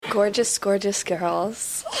Gorgeous, gorgeous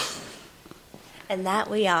girls. And that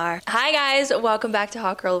we are. Hi, guys. Welcome back to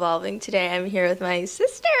Hot Girl Evolving. Today I'm here with my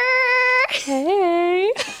sister.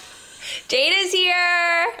 Hey. Jada's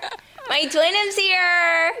here. My twin is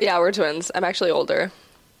here. Yeah, we're twins. I'm actually older.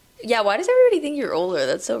 Yeah, why does everybody think you're older?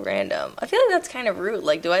 That's so random. I feel like that's kind of rude.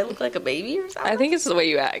 Like, do I look like a baby or something? I think it's the way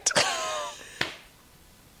you act.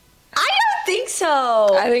 I don't think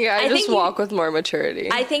so. I think I just walk with more maturity.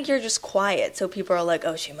 I think you're just quiet, so people are like,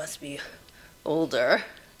 oh, she must be older.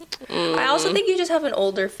 I also think you just have an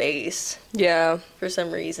older face. Yeah. For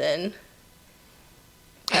some reason.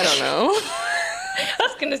 I don't know. I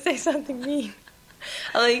was going to say something mean.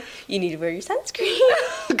 I'm like, you need to wear your sunscreen.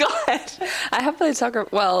 God. I have played soccer.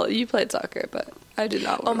 Well, you played soccer, but I did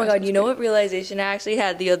not. Oh my God, you know what realization I actually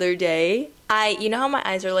had the other day? You know how my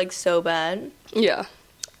eyes are like so bad? Yeah.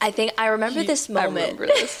 I think I remember this moment. I remember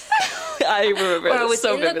this. I remember this. I was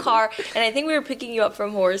so in vividly. the car, and I think we were picking you up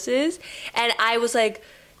from Horses, and I was like,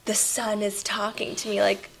 the sun is talking to me,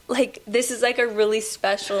 like this is like a really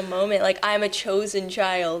special moment. Like, I'm a chosen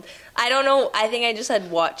child. I don't know. I think I just had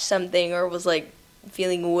watched something or was like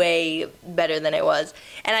feeling way better than I was.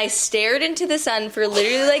 And I stared into the sun for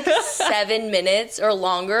literally like 7 minutes or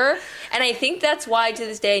longer. And I think that's why to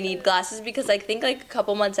this day I need glasses, because I think like a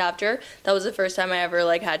couple months after, that was the first time I ever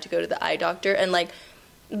like had to go to the eye doctor. And like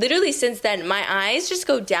literally since then, my eyes just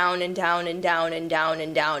go down and down and down and down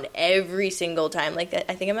and down every single time. Like,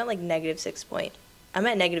 I think I'm at like -6 point. I'm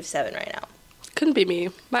at -7 right now. Couldn't be me.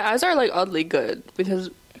 My eyes are like oddly good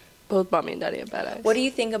because both mommy and daddy have bad eyes. What do you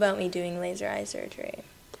think about me doing laser eye surgery?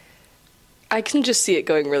 I can just see it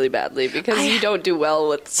going really badly because you don't do well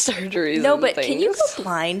with surgeries. No, and but things. can you go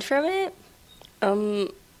blind from it?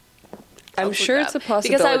 I'm sure it's a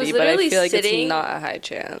possibility, but I feel like it's not a high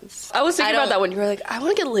chance. I was thinking about that when you were like, I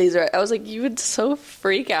want to get laser. I was like, you would so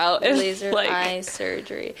freak out. And laser like, eye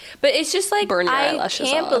surgery. But it's just like, burn your I eyelashes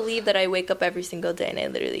can't off. believe that I wake up every single day and I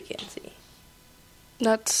literally can't see.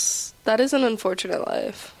 That is an unfortunate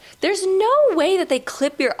life. There's no way that they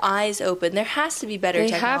clip your eyes open. There has to be better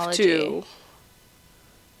technology. They have to.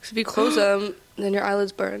 Because if you close them, then your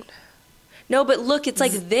eyelids burn. No, but look, it's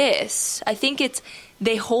like this. I think it's,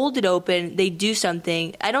 they hold it open, they do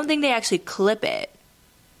something. I don't think they actually clip it.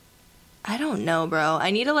 I don't know, bro.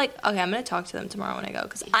 I need to okay, I'm going to talk to them tomorrow when I go.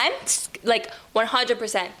 Because I'm like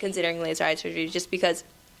 100% considering laser eye surgery just because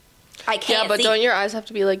I can't see. Yeah, but don't your eyes have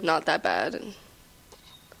to be like not that bad? And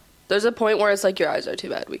there's a point where it's like your eyes are too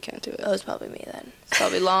bad, we can't do it. Oh, it's probably me then. It's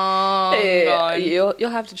probably long gone. You'll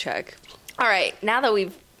have to check. All right, now that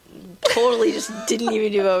we've totally just didn't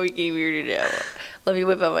even do what we came here to do, let me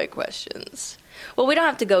whip out my questions. Well, we don't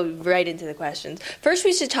have to go right into the questions. First,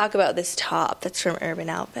 we should talk about this top that's from Urban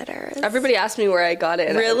Outfitters. Everybody asked me where I got it.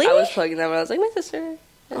 And really? I was plugging them, and I was like, my sister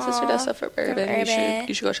does stuff from Urban.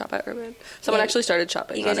 You should go shop at Urban. Someone actually started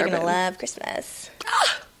shopping on Urban. You guys are going to love Christmas.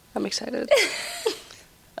 I'm excited.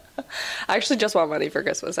 I actually just want money for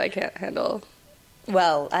Christmas. I can't handle...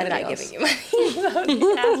 Well, I'm not giving you money.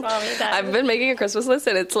 I've been making a Christmas list,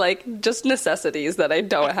 and it's like just necessities that I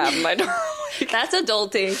don't have in my dorm. That's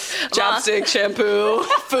adulting. Chapstick, shampoo,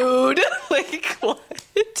 food. Like, what?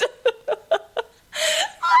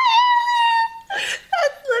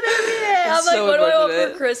 That's literally it. I'm so like, what do I want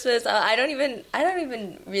for Christmas? I don't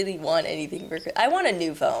even really want anything for Christmas. I want a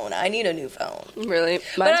new phone. I need a new phone. Really?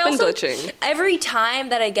 Mine's been glitching. Every time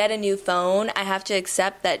that I get a new phone, I have to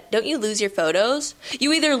accept that, don't you lose your photos?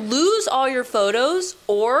 You either lose all your photos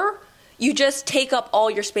or you just take up all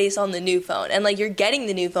your space on the new phone. And, like, you're getting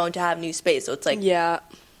the new phone to have new space. So it's like, yeah,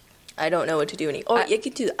 I don't know what to do anymore. Or you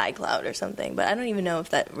could do iCloud or something, but I don't even know if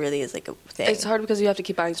that really is like a thing. It's hard because you have to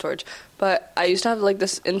keep buying storage. But I used to have like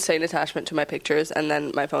this insane attachment to my pictures, and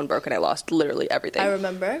then my phone broke and I lost literally everything. I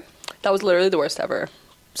remember. That was literally the worst ever.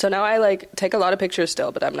 So now I like take a lot of pictures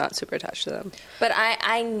still, but I'm not super attached to them. But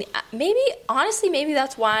I maybe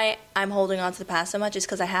that's why I'm holding on to the past so much, is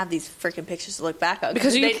because I have these freaking pictures to look back on.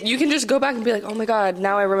 Because you can just go back and be like, oh my God,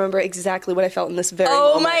 now I remember exactly what I felt in this very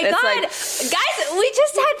moment. Oh my God. Guys, we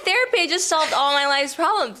just had therapy. I just solved all my life's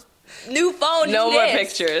problems. New phone. No more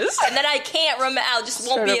pictures. And then I can't remember. I just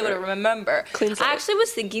won't be able to remember. Clean slate. I actually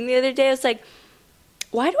was thinking the other day, I was like,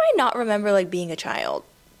 why do I not remember like being a child?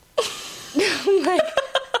 Like,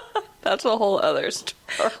 that's a whole other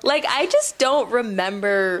story. Like, I just don't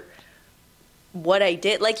remember what I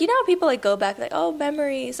did. Like, you know how people like go back like, oh,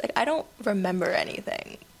 memories. Like, I don't remember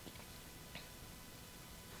anything.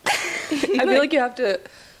 I feel like you have to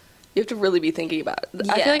really be thinking about it.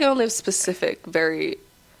 Yeah. I feel like I only have specific, very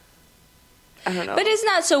I don't know. But it's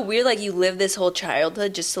not so weird, like, you live this whole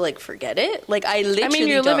childhood just to, like, forget it? Like, I literally don't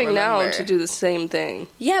you're living remember. now to do the same thing.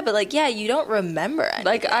 Yeah, but, like, you don't remember anything.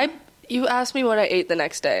 Like, you asked me what I ate the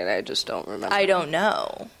next day, and I just don't remember. I don't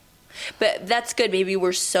know. But that's good. Maybe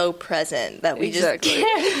we're so present that we just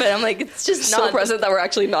can't. But I'm like, it's just so not present that we're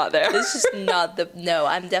actually not there. It's just not the... No,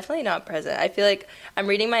 I'm definitely not present. I feel like I'm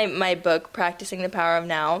reading my book, Practicing the Power of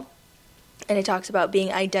Now, and it talks about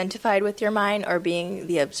being identified with your mind or being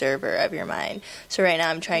the observer of your mind. So right now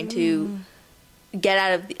I'm trying to get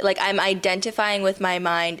out of... Like, I'm identifying with my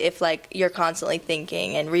mind if, like, you're constantly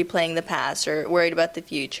thinking and replaying the past or worried about the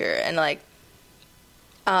future. And, like,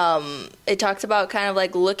 it talks about kind of,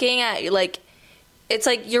 like, looking at, like, it's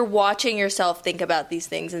like you're watching yourself think about these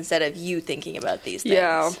things instead of you thinking about these things.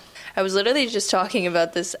 Yeah. I was literally just talking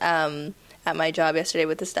about this at my job yesterday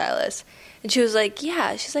with the stylist. And she was like,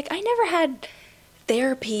 yeah, she's like, I never had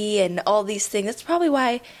therapy and all these things. That's probably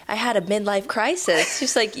why I had a midlife crisis.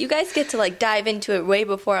 She's like, you guys get to, like, dive into it way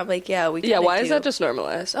before. I'm like, yeah, we Yeah, why is that just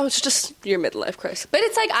normalized? Oh, it's just your midlife crisis. But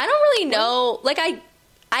it's like, I don't really know. Like,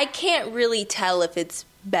 I can't really tell if it's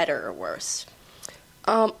better or worse.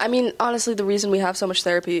 I mean, honestly, the reason we have so much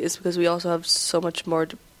therapy is because we also have so much more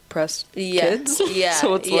depressed kids. Yeah.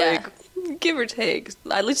 So it's like, give or take.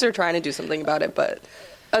 At least they're trying to do something about it, but...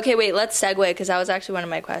 Okay, wait, let's segue, because that was actually one of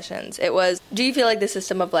my questions. It was, do you feel like the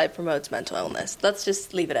system of life promotes mental illness? Let's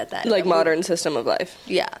just leave it at that. Like, modern system of life?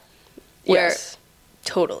 Yeah. Yes.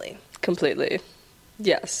 Totally. Completely.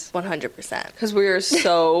 Yes. 100%. Because we are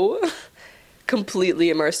so completely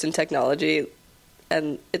immersed in technology,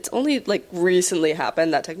 and it's only, like, recently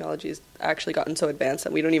happened that technology's actually gotten so advanced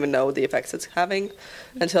that we don't even know the effects it's having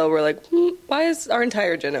until we're like, why is our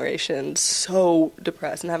entire generation so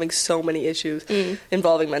depressed and having so many issues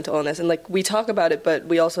involving mental illness? And, like, we talk about it, but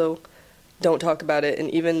we also don't talk about it and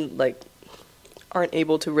even, like, aren't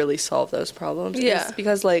able to really solve those problems. Yeah. It's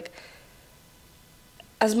because, like,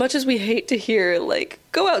 as much as we hate to hear, like,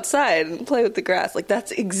 go outside and play with the grass, like,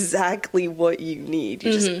 that's exactly what you need.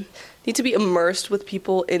 You just need to be immersed with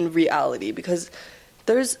people in reality, because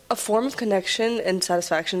there's a form of connection and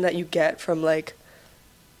satisfaction that you get from, like,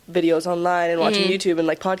 videos online and watching YouTube and,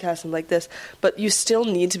 like, podcasts and like this, but you still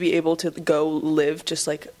need to be able to go live just,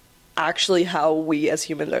 like, actually how we as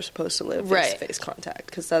humans are supposed to live, face-to-face contact,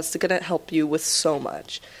 because that's going to help you with so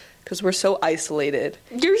much, because we're so isolated.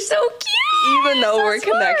 You're so cute! Even though we're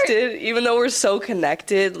connected, even though we're so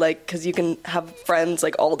connected, like, because you can have friends,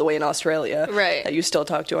 like, all the way in Australia that you still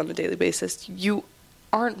talk to on a daily basis, you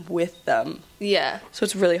aren't with them. Yeah. So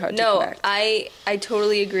it's really hard to connect. No, I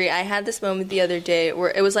totally agree. I had this moment the other day where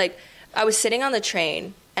it was like, I was sitting on the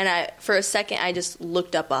train, and for a second, I just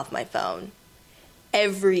looked up off my phone.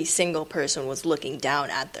 Every single person was looking down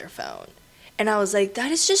at their phone. And I was like,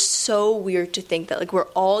 that is just so weird to think that, like, we're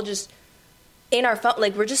all just in our phone,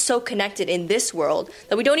 like, we're just so connected in this world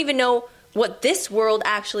that we don't even know what this world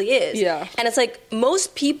actually is. Yeah. And it's like,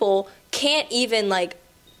 most people can't even, like,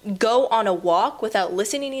 go on a walk without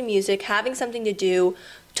listening to music, having something to do,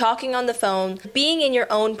 talking on the phone. Being in your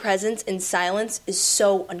own presence in silence is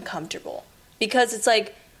so uncomfortable, because it's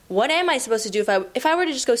like, what am I supposed to do if I were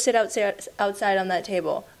to just go sit outside on that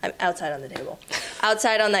table? I'm outside on the table.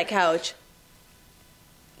 Outside on that couch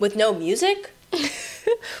with no music?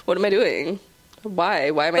 What am I doing? Why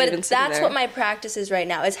am I even sitting there? But that's what my practice is right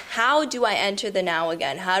now, is how do I enter the now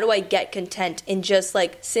again? How do I get content in just,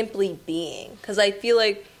 like, simply being? Because I feel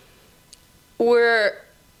like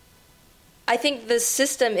I think the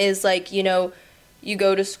system is, like, you know, you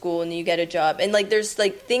go to school and you get a job, and, like, there's,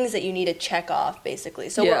 like, things that you need to check off, basically.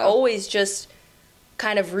 So we're always just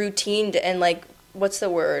kind of routined and, like, what's the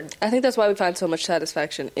word? I think that's why we find so much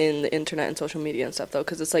satisfaction in the internet and social media and stuff, though,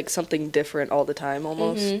 because it's, like, something different all the time,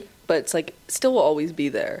 almost. But it's, like, still will always be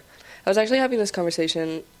there. I was actually having this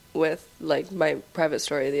conversation with, like, my private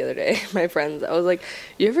story the other day, my friends. I was like,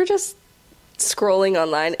 you ever just scrolling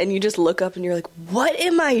online and you just look up and you're like, what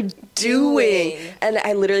am I doing? And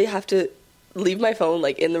I literally have to leave my phone,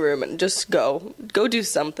 like, in the room and just go do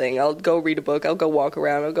something. I'll go read a book. I'll go walk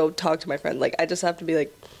around. I'll go talk to my friend. Like, I just have to be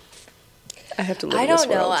like, I have to live in this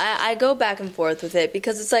world. I don't know. I go back and forth with it,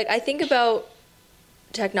 because it's like, I think about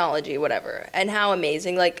technology, whatever, and how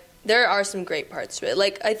amazing, like, there are some great parts to it.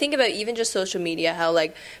 Like, I think about even just social media, how,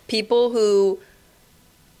 like, people who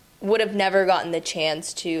would have never gotten the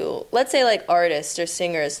chance to, let's say, like, artists or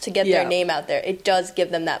singers, to get their name out there, it does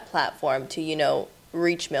give them that platform to, you know,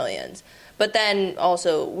 reach millions. But then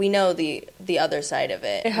also, we know the other side of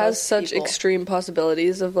it. It has such extreme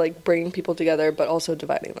possibilities of, like, bringing people together, but also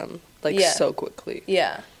dividing them, like, so quickly.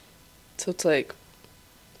 Yeah. So it's like,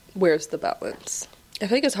 where's the balance? I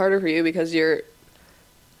think it's harder for you because you're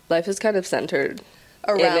life is kind of centered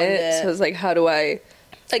around in it. it. So it's like, how do I...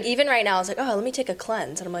 Like, even right now, I was like, oh, let me take a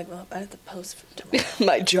cleanse. And I'm like, well, I have to post for tomorrow.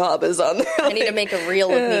 My job is on there. I need to make a reel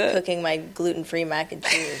of me cooking my gluten-free mac and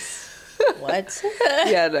cheese. What?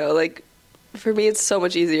 Yeah, no, like, for me, it's so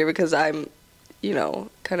much easier because I'm, you know,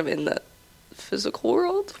 kind of in the physical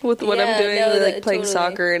world with what I'm doing. No, like, playing totally.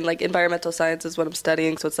 soccer and, like, environmental science is what I'm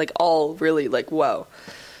studying. So it's, like, all really, like, wow.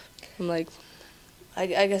 I'm, like, I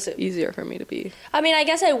guess it... easier for me to be. I mean, I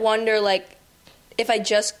guess I wonder, like, if I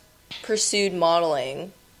just pursued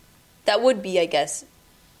modeling, that would be, I guess,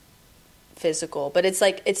 physical. But it's,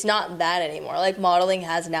 like, it's not that anymore. Like, modeling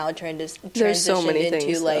has now There's so many transitioned into,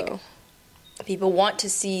 things, like, though. people want to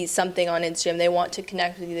see something on Instagram. They want to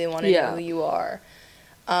connect with you. They want to know who you are.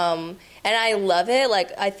 And I love it.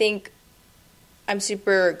 Like, I think I'm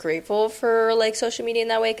super grateful for, like, social media in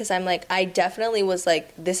that way, because I'm, like, I definitely was,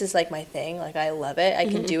 like, this is, like, my thing. Like, I love it. I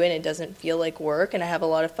can do it, and it doesn't feel like work, and I have a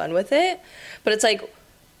lot of fun with it. But it's, like,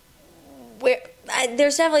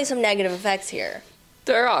 there's definitely some negative effects here.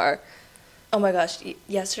 There are. Oh, my gosh.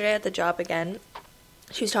 Yesterday at the job again,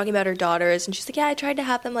 she was talking about her daughters, and she's like, yeah, I tried to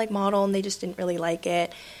have them, like, model, and they just didn't really like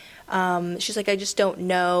it. She's like, I just don't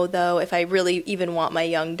know, though, if I really even want my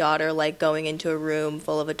young daughter, like, going into a room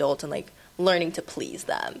full of adults and, like, learning to please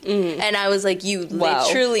them. And I was like, you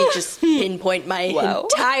literally just pinpoint my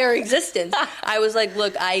entire existence. I was like,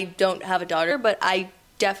 look, I don't have a daughter, but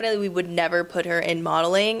we would never put her in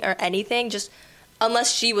modeling or anything, just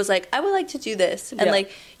unless she was like, I would like to do this. And,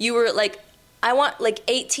 like, you were like, I want, like,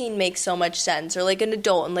 18 makes so much sense, or, like, an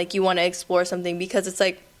adult, and, like, you want to explore something, because it's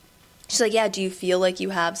like, she's like, yeah, do you feel like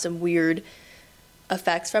you have some weird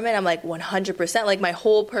effects from it? I'm like, 100%. Like, my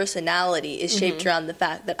whole personality is shaped around the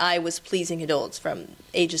fact that I was pleasing adults from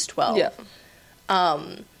ages 12. Yeah.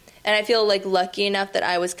 And I feel, like, lucky enough that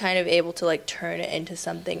I was kind of able to, like, turn it into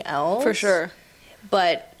something else. For sure.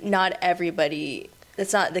 But not everybody...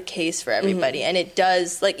 That's not the case for everybody. And it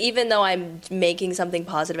does, like, even though I'm making something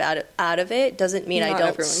positive out of it, doesn't mean I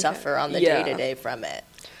don't suffer on the day-to-day from it.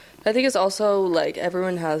 I think it's also, like,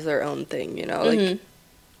 everyone has their own thing, you know? Like,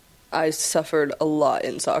 I suffered a lot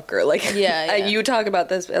in soccer. Like, you talk about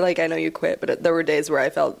this, like, I know you quit, but there were days where I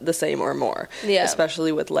felt the same or more. Yeah.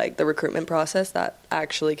 Especially with, like, the recruitment process. That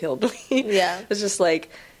actually killed me. Yeah. It's just, like,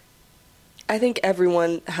 I think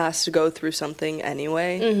everyone has to go through something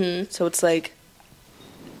anyway. So it's, like,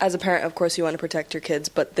 as a parent, of course, you want to protect your kids,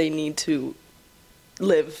 but they need to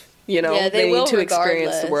live, you know? Yeah, they need to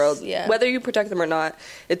experience the world. Yeah. Whether you protect them or not,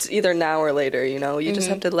 it's either now or later, you know? You just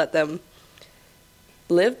have to let them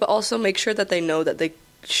live, but also make sure that they know that they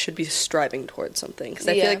should be striving towards something. Because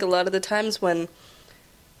I feel like a lot of the times when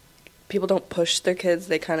people don't push their kids,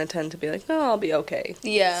 they kind of tend to be like, no, I'll be okay.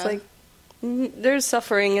 Yeah. It's like, there's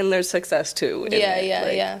suffering and there's success, too.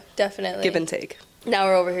 Yeah, definitely. Give and take. Now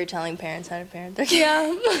we're over here telling parents how to parent their kids.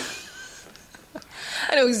 Yeah.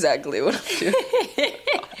 I know exactly what I'm doing.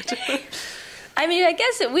 I mean, I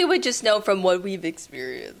guess we would just know from what we've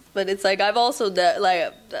experienced. But it's like, I've also, put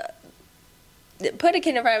a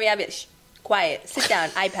kid in front of me, I'd be like, shh, quiet, sit down,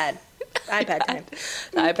 iPad time.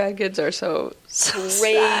 The iPad kids are so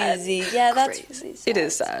crazy. Sad. Yeah, that's crazy. really sad. It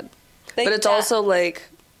is sad. But it's also like,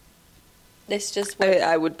 it's just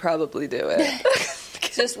I would probably do it.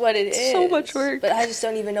 It's just what it is. So much work. But I just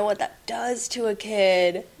don't even know what that does to a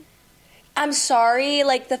kid. I'm sorry,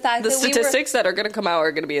 like, the fact the statistics that are going to come out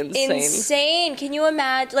are going to be insane. Insane. Can you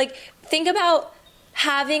imagine? Like, think about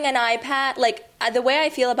having an iPad. Like, the way I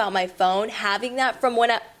feel about my phone, having that from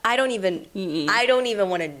when I don't even want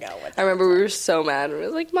to know what that I remember we were so mad. We were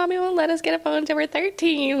like, Mommy won't let us get a phone until we're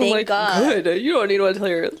 13. Thank I'm like, God. Good. You don't need one until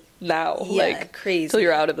you're now. Yeah, like, crazy. Until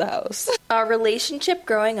you're out of the house. Our relationship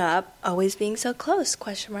growing up, always being so close,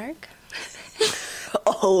 question mark.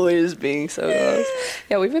 Always being so close.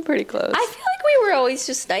 Yeah, we've been pretty close. I feel like we were always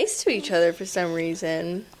just nice to each other for some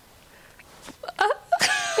reason.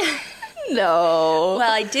 No.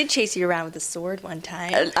 Well, I did chase you around with a sword one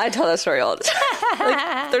time. I tell that story all the time.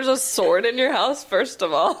 Like, there's a sword in your house, first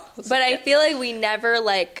of all. But I feel like we never,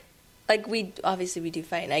 like we, obviously we do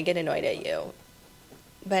fight, and I get annoyed at you.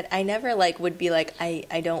 But I never, like, would be like,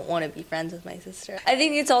 I don't want to be friends with my sister. I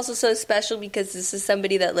think it's also so special because this is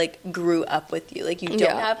somebody that, like, grew up with you. Like, you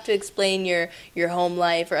don't have to explain your home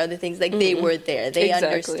life or other things. Like, they were there. They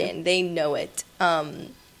understand. They know it.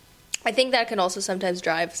 I think that can also sometimes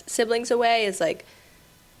drive siblings away, is, like,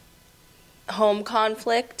 home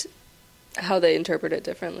conflict. How they interpret it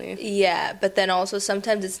differently. Yeah, but then also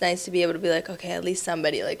sometimes it's nice to be able to be like, okay, at least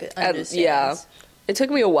somebody, like, understands. Yeah. It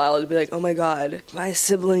took me a while to be like, oh my God, my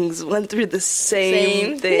siblings went through the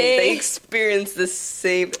same thing. They experienced the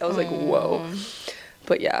same. I was like, whoa.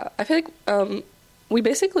 But yeah, I feel like we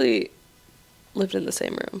basically lived in the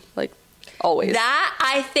same room, like, always. That,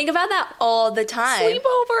 I think about that all the time.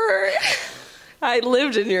 Sleepover. I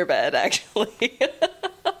lived in your bed, actually.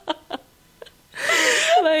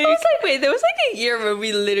 I was like, wait, there was like a year where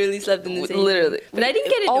we literally slept in the same room. But I didn't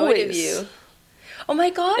get annoyed of you. Oh my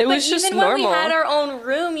god, it was just normal. When we had our own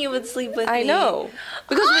room, you would sleep with me. I know.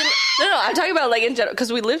 Because I'm talking about like in general,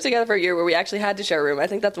 because we lived together for a year where we actually had to share a room. I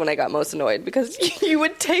think that's when I got most annoyed, because you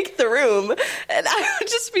would take the room and I would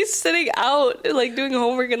just be sitting out like doing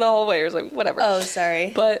homework in the hallway or something, whatever. Oh,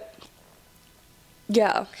 sorry. But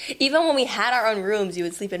yeah. Even when we had our own rooms, you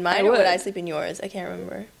would sleep in mine, or would I sleep in yours? I can't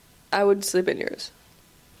remember. I would sleep in yours.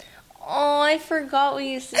 Oh, I forgot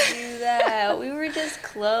we used to do that. We were just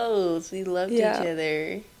close. We loved each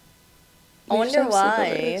other. I wonder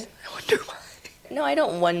why. No, I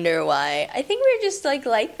don't wonder why. I think we're just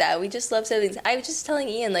like that. We just love siblings. I was just telling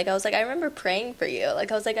Ian, like, I was like, I remember praying for you.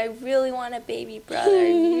 Like, I was like, I really want a baby brother. I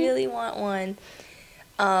really want one.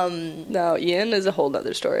 No, Ian is a whole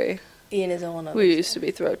nother story. Ian is a whole nother We used to be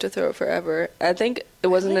throat to throat forever. I think it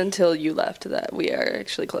wasn't until you left that we are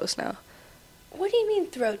actually close now. What do you mean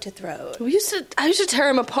throat to throat? I used to tear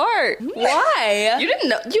him apart. Why? You didn't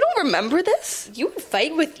know? You don't remember this? You would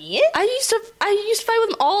fight with Ian? I used to fight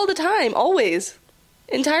with him all the time, always.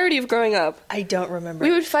 Entirety of growing up. I don't remember.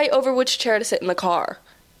 We would fight over which chair to sit in the car.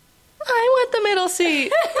 I want the middle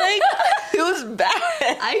seat. Like, it was bad.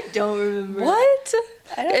 I don't remember. What?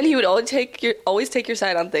 And he would always take your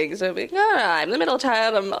side on things. So I'd be like, no, I'm the middle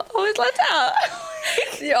child. I'm always let out.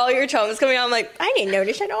 All your trauma's coming out. I'm like, I didn't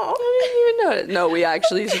notice at all. I didn't even notice. No, we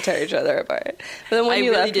actually used to tear each other apart. But then when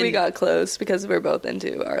you left, we got close because we were both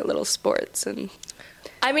into our little sports. And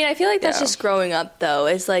I mean, I feel like that's just growing up, though.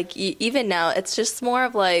 It's like, even now, it's just more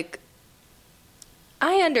of like,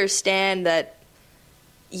 I understand that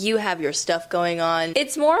you have your stuff going on.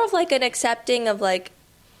 It's more of like an accepting of like,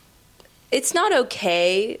 it's not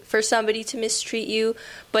okay for somebody to mistreat you,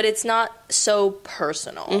 but it's not so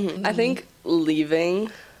personal. Mm-hmm. I think leaving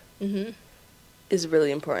is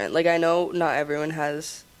really important. Like, I know not everyone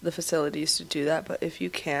has the facilities to do that, but if you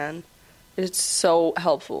can, it's so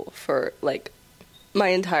helpful for, like, my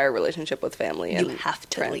entire relationship with family. And you have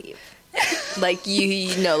to leave. Like,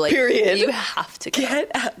 you know, like, period. You have to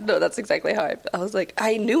get out. No, that's exactly how I was like,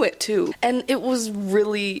 I knew it, too. And it was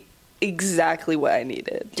really exactly what I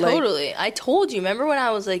needed. Totally. Like, I told you, remember when I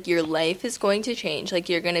was like, your life is going to change. Like,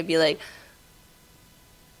 you're going to be like,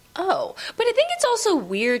 oh. But I think it's also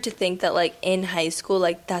weird to think that, like, in high school,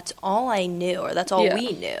 like, that's all I knew, or that's all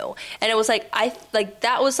we knew. And it was like,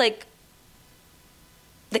 that was like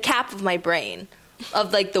the cap of my brain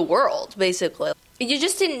of, like, the world, basically. You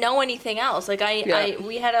just didn't know anything else. Like,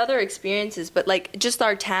 we had other experiences, but, like, just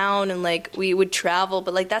our town, and, like, we would travel,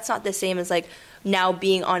 but, like, that's not the same as, like, now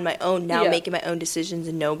being on my own, making my own decisions,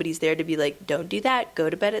 and nobody's there to be like, don't do that, go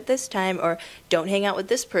to bed at this time, or don't hang out with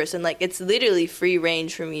this person. Like, it's literally free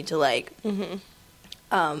range for me to like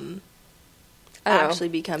actually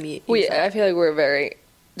become you. I feel like we're very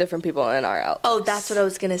different people in our outlooks. Oh, that's what I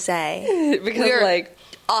was gonna say. Because we're like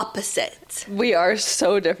opposite. We are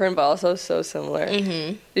so different, but also so similar.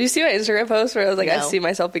 Did you see my Instagram post where I was like, I see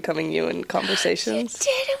myself becoming you in conversations? You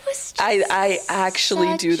did. It was. Just I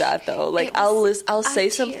actually do that though. Like, I'll say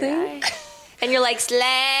something, and you're like,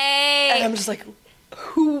 slay, and I'm just like,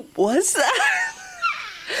 who was that?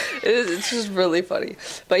 It's just really funny.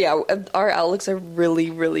 But yeah, our outlooks are really,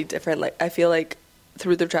 really different. Like, I feel like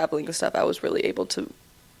through the traveling and stuff, I was really able to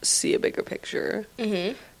see a bigger picture.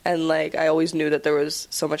 And, like, I always knew that there was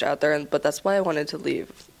so much out there, but that's why I wanted to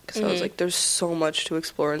leave. Because I was like, there's so much to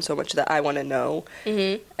explore and so much that I want to know.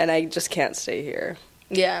 And I just can't stay here.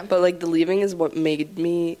 Yeah. But, like, the leaving is what made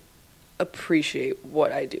me appreciate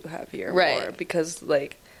what I do have here more. Because,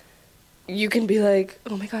 like, you can be like,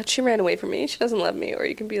 oh, my God, she ran away from me. She doesn't love me. Or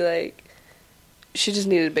you can be like, she just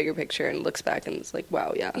needed a bigger picture, and looks back and it's like,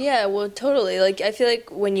 wow, yeah. Yeah, well, totally. Like, I feel like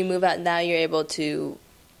when you move out now, you're able to...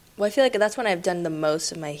 Well, I feel like that's when I've done the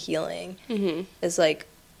most of my healing. Is, like,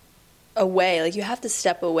 away. Like, you have to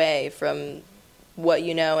step away from what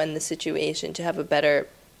you know and the situation to have a better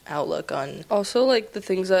outlook on... Also, like, the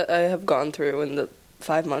things that I have gone through in the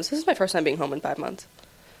 5 months. This is my first time being home in 5 months.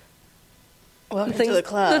 Welcome to the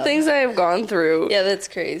club. The things I have gone through... Yeah, that's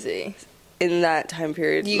crazy. In that time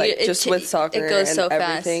period, just with soccer and so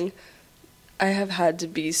everything... Fast. I have had to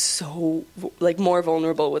be so, like, more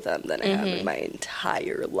vulnerable with them than I have in my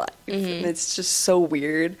entire life. And it's just so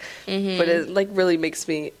weird. But it, like, really makes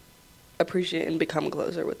me appreciate and become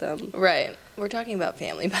closer with them. Right. We're talking about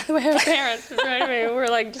family, by the way. Our parents, right? We're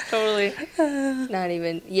like just totally not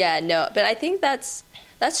even. Yeah, no. But I think that's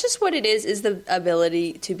just what it is the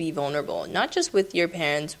ability to be vulnerable, not just with your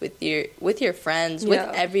parents, with your friends, with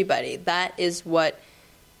everybody. That is what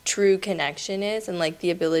true connection is, and like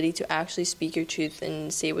the ability to actually speak your truth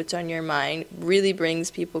and say what's on your mind really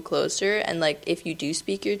brings people closer. And like if you do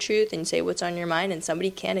speak your truth and say what's on your mind and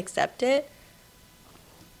somebody can't accept it,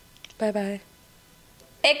 bye-bye.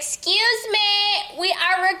 Excuse me, we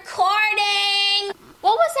are recording.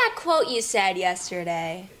 What was that quote you said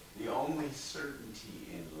yesterday? The only certainty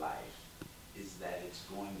in life is that it's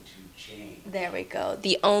going to change. There we go.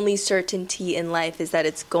 The only certainty in life is that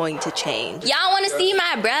it's going to change. Y'all want to see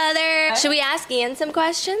my brother? Should we ask Ian some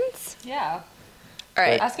questions? Yeah. All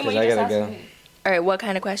right. Ask him what you just asked me. All right, what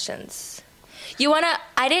kind of questions?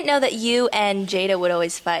 I didn't know that you and Jada would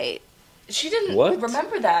always fight. She didn't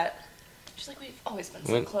remember that. She's like, we've always been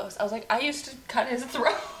so close. I was like, I used to cut his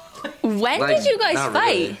throat. When did you guys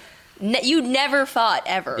fight? Really. You never fought,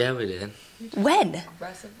 ever. Yeah, we did. When?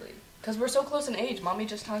 Aggressively. Because we're so close in age. Mommy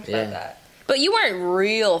just talked about that. But you weren't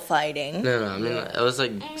real fighting. No, I mean, it was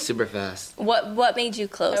like super fast. What made you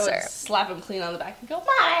closer? I would slap him clean on the back and go,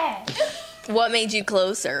 Mom! What made you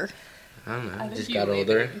closer? I don't know. I just got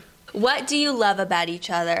older. What do you love about each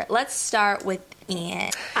other? Let's start with Ian.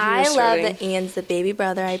 I love that Ian's the baby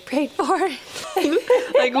brother I prayed for.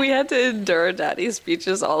 Like, we had to endure daddy's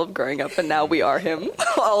speeches all of growing up, and now we are him.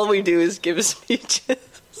 All we do is give speeches.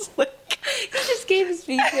 Like, he just gave a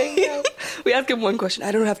speech right now. We ask him one question.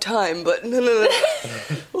 I don't have time, but no.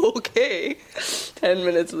 Okay. 10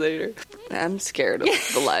 minutes later. I'm scared of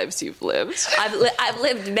the lives you've lived. I've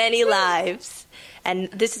lived many lives. And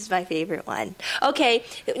this is my favorite one. Okay,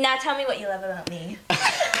 now tell me what you love about me.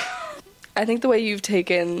 I think the way you've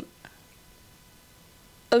taken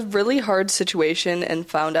a really hard situation and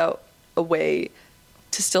found out a way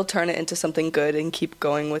to still turn it into something good and keep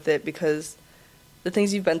going with it, because the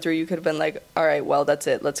things you've been through, you could have been like, all right, well, that's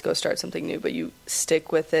it. Let's go start something new. But you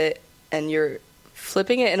stick with it, and you're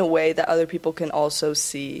flipping it in a way that other people can also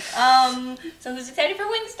see. So who's excited for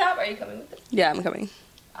Wingstop? Are you coming with us? Yeah, I'm coming.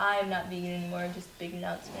 I'm not vegan anymore. Just big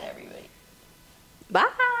announcement, everybody. Bye.